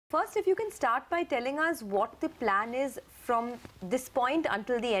First, if you can start by telling us what the plan is from this point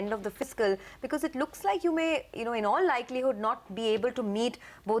until the end of the fiscal, because it looks like you may, in all likelihood, not be able to meet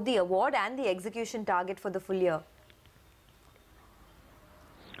both the award and the execution target for the full year.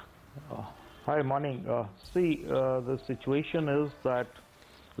 Hi, morning. The situation is that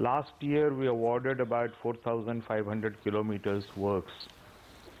last year we awarded about 4,500 kilometers works.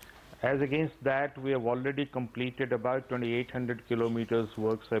 As against that, we have already completed about 2,800 kilometers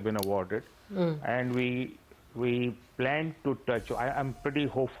works have been awarded, and we plan to touch. I'm pretty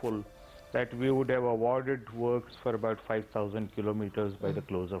hopeful that we would have awarded works for about 5,000 kilometers by the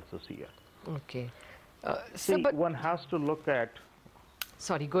close of this year. Okay. One has to look at.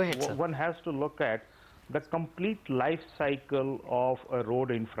 Sorry, go ahead, sir. One has to look at the complete life cycle of a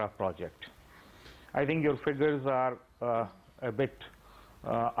road infra project. I think your figures are a bit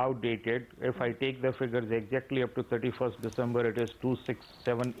outdated. If I take the figures exactly up to 31st December, it is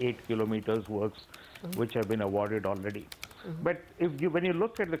 2,678 kilometers works which have been awarded already. But when you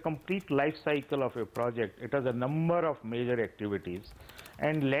look at the complete life cycle of a project, it has a number of major activities,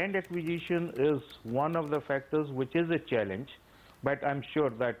 and land acquisition is one of the factors which is a challenge. But I'm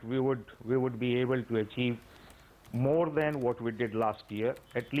sure that we would be able to achieve more than what we did last year,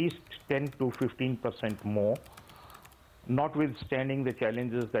 at least 10 to 15% more, notwithstanding the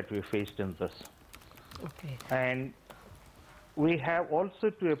challenges that we faced in this. Okay. And we have also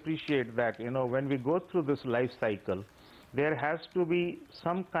to appreciate that, when we go through this life cycle, there has to be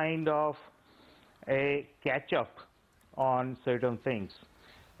some kind of a catch-up on certain things.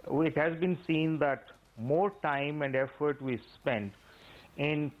 It has been seen that more time and effort we spend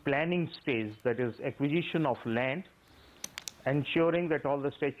in planning stage, that is acquisition of land, ensuring that all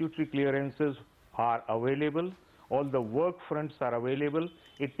the statutory clearances are available, all the work fronts are available,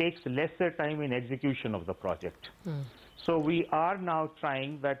 it takes lesser time in execution of the project. So we are now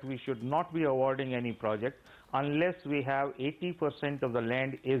trying that we should not be awarding any project unless we have 80% of the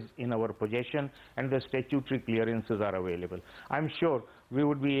land is in our possession and the statutory clearances are available. I'm sure we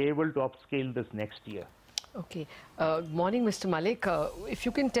would be able to upscale this next year. Okay. Morning, Mr. Malik. If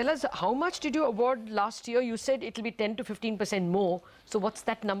you can tell us, how much did you award last year? You said it will be 10 to 15% more. So what's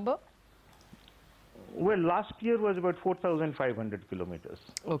that number? Well, last year was about 4,500 kilometers.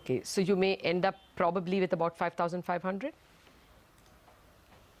 Okay. So you may end up probably with about 5,500?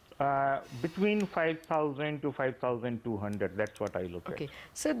 Between 5,000 to 5,200, that's what I look at. Okay.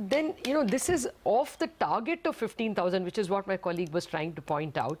 So then, this is off the target of 15,000, which is what my colleague was trying to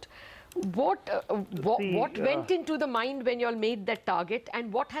point out. What went into the mind when you all made that target,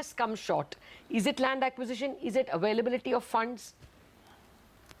 and what has come short? Is it land acquisition? Is it availability of funds?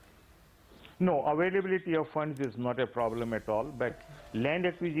 No, availability of funds is not a problem at all, but land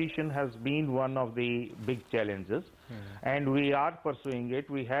acquisition has been one of the big challenges, and we are pursuing it.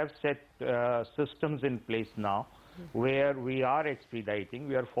 We have set systems in place now where we are expediting,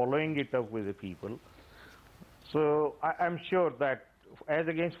 we are following it up with the people. So I'm sure that as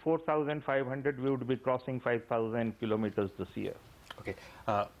against 4,500, we would be crossing 5,000 kilometers this year. Okay.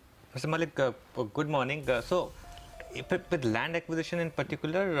 Mr. Malik, good morning. So, with land acquisition in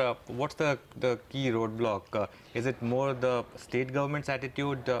particular, what's the key roadblock? Is it more the state government's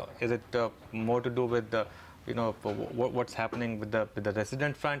attitude? Is it more to do with the, what's happening with the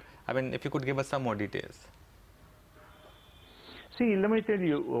resident front? I mean, if you could give us some more details. See, let me tell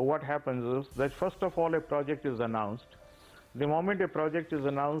you what happens is that first of all, a project is announced. The moment a project is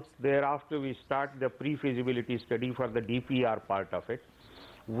announced, thereafter we start the pre-feasibility study for the DPR part of it,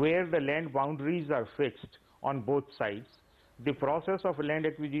 where the land boundaries are fixed on both sides. The process of land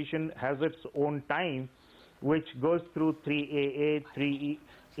acquisition has its own time, which goes through 3AA,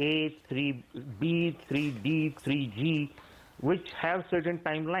 3A, 3B, 3D, 3G, which have certain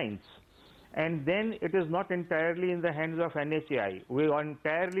timelines. And then it is not entirely in the hands of NHAI. We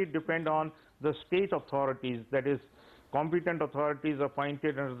entirely depend on the state authorities, that is, competent authorities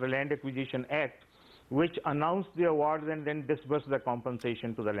appointed under the Land Acquisition Act, which announce the awards and then disburse the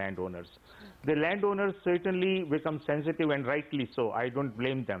compensation to the landowners. The landowners certainly become sensitive, and rightly so. I don't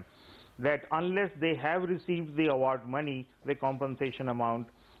blame them, that unless they have received the award money, the compensation amount,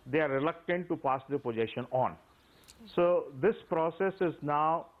 they are reluctant to pass the possession on. So this process is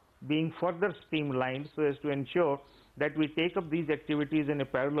now being further streamlined so as to ensure that we take up these activities in a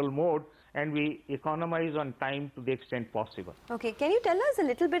parallel mode and we economize on time to the extent possible. Okay, can you tell us a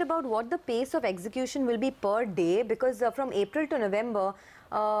little bit about what the pace of execution will be per day? Because from April to November,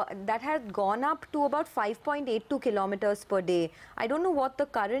 that had gone up to about 5.82 kilometers per day. I don't know what the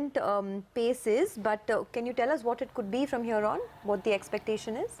current pace is, but can you tell us what it could be from here on, what the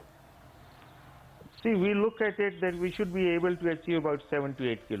expectation is? See, we look at it that we should be able to achieve about 7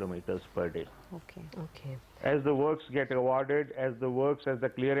 to 8 kilometers per day. Okay. Okay. As the works get awarded, as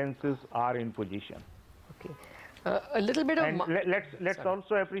the clearances are in position. Okay. A little bit of... And let's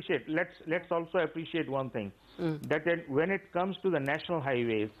also appreciate one thing, that when it comes to the national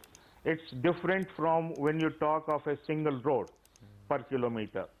highways, it's different from when you talk of a single road per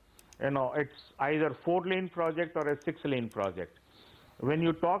kilometer. You know, it's either 4-lane project or a 6-lane project. When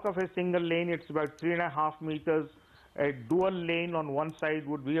you talk of a single lane, it's about 3.5 meters. A dual lane on one side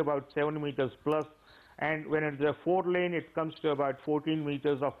would be about 7 meters plus. And when it's a 4-lane, it comes to about 14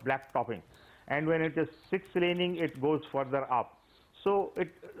 meters of black topping. And when it is 6-laning, it goes further up. So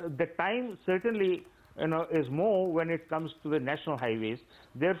the time certainly is more when it comes to the national highways.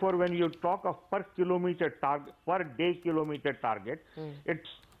 Therefore, when you talk of per day kilometer target, it's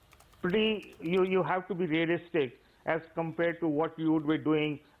pretty, you have to be realistic as compared to what you would be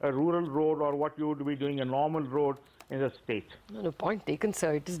doing a rural road or what you would be doing a normal road in the state. No, point taken,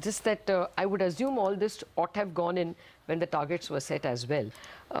 sir. It is just that I would assume all this ought to have gone in when the targets were set as well.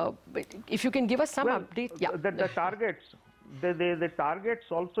 But if you can give us some update. Yeah. The targets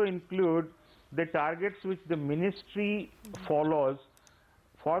also include the targets which the ministry follows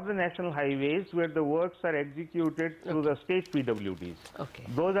for the national highways, where the works are executed through the state PWDs. Okay.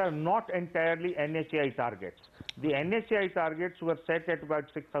 Those are not entirely NHAI targets. The NHAI targets were set at about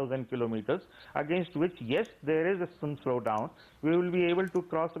 6,000 kilometers, against which, yes, there is some slowdown. We will be able to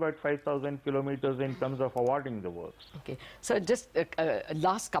cross about 5,000 kilometers in terms of awarding the works. Okay. So just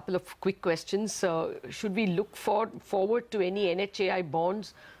last couple of quick questions. Should we look forward to any NHAI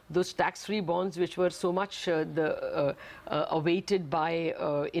bonds, those tax-free bonds which were so much awaited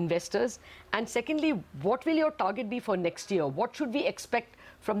by investors? And secondly, what will your target be for next year? What should we expect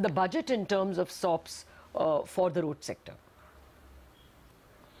from the budget in terms of SOPs for the road sector?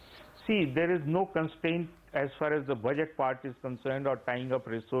 See, there is no constraint as far as the budget part is concerned, or tying up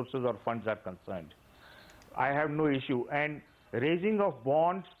resources or funds are concerned. I have no issue. And raising of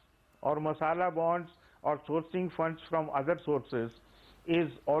bonds or masala bonds or sourcing funds from other sources is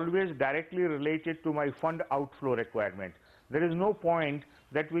always directly related to my fund outflow requirement. There is no point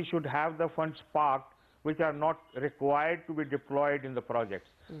that we should have the funds parked which are not required to be deployed in the projects.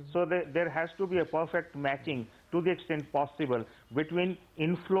 So there has to be a perfect matching to the extent possible between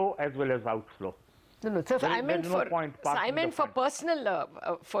inflow as well as outflow. No, sir, I meant for personal,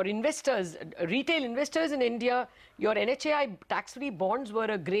 for investors, retail investors in India, your NHAI tax-free bonds were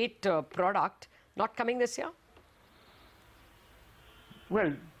a great product. Not coming this year?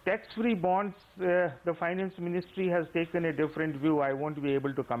 Well, tax-free bonds, the Finance Ministry has taken a different view. I won't be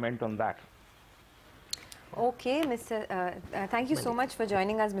able to comment on that. Okay, thank you so much for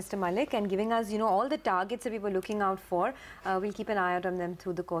joining us, Mr. Malik, and giving us, all the targets that we were looking out for. We'll keep an eye out on them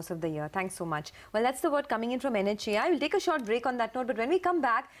through the course of the year. Thanks so much. Well, that's the word coming in from NHAI. We'll take a short break on that note, but when we come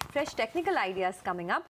back, fresh technical ideas coming up.